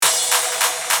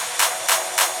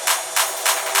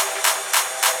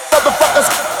motherfuckers.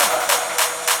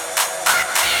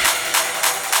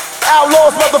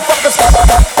 Outlaws,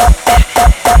 motherfuckers.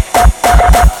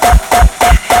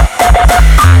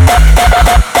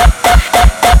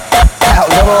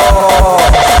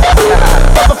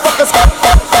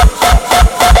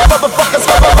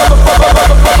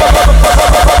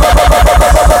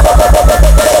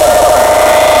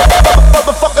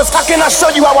 I show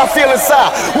you how I feel inside.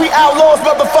 We outlaws,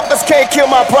 motherfuckers can't kill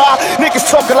my pride.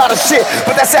 Niggas talk a lot of shit,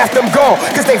 but that's after I'm gone.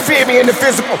 Cause they fear me in the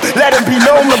physical. Let it be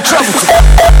known I'm troublesome.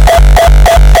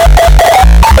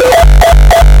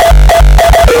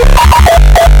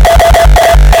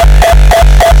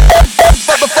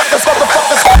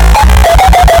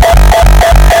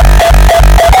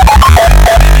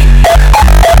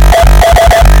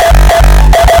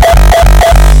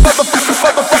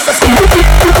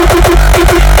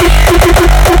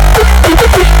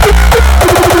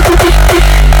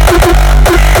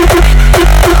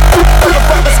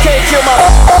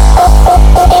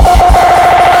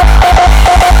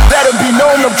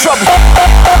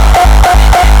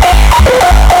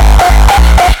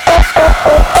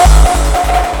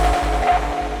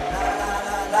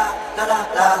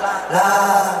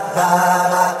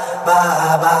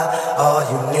 All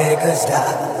you niggas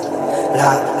die.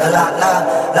 La la la la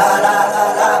la la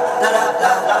la la la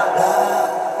la la la la.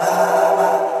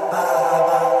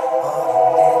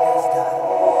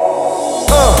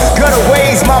 Gutter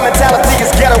ways, my mentality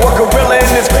is ghetto. A gorilla in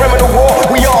this criminal war.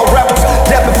 We all rebels.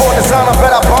 Death before dishonor.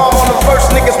 Bet I bomb on the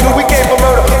first. Niggas knew we came for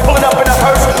murder. Pulling up in a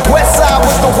hearse. West side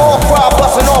was the war cry.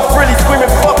 Busting off freely, screaming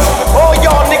fuck. All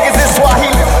y'all niggas is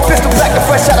Swahili. Pistol black and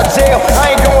fresh out of jail.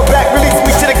 I ain't going back. Release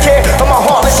me to the care of my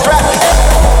heartless strap.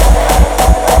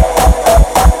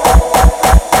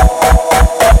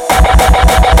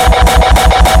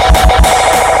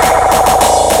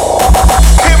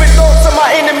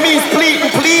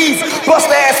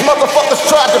 Motherfuckers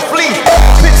tried to flee.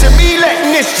 Picture me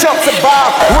letting this chump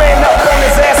survive. Ran up on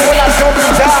his ass when I don't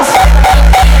die.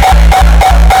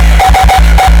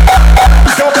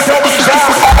 Don't die.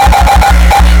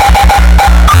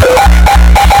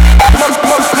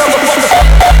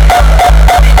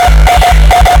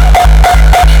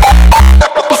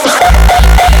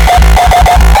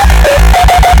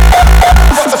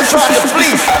 Motherfuckers tried to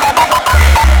flee.